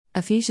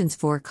Ephesians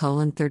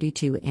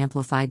 4:32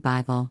 Amplified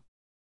Bible.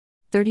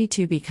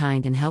 32 Be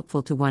kind and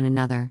helpful to one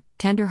another,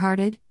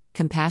 tender-hearted,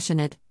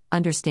 compassionate,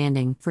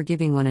 understanding,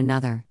 forgiving one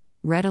another,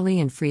 readily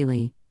and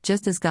freely,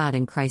 just as God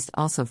in Christ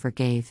also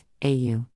forgave. AU.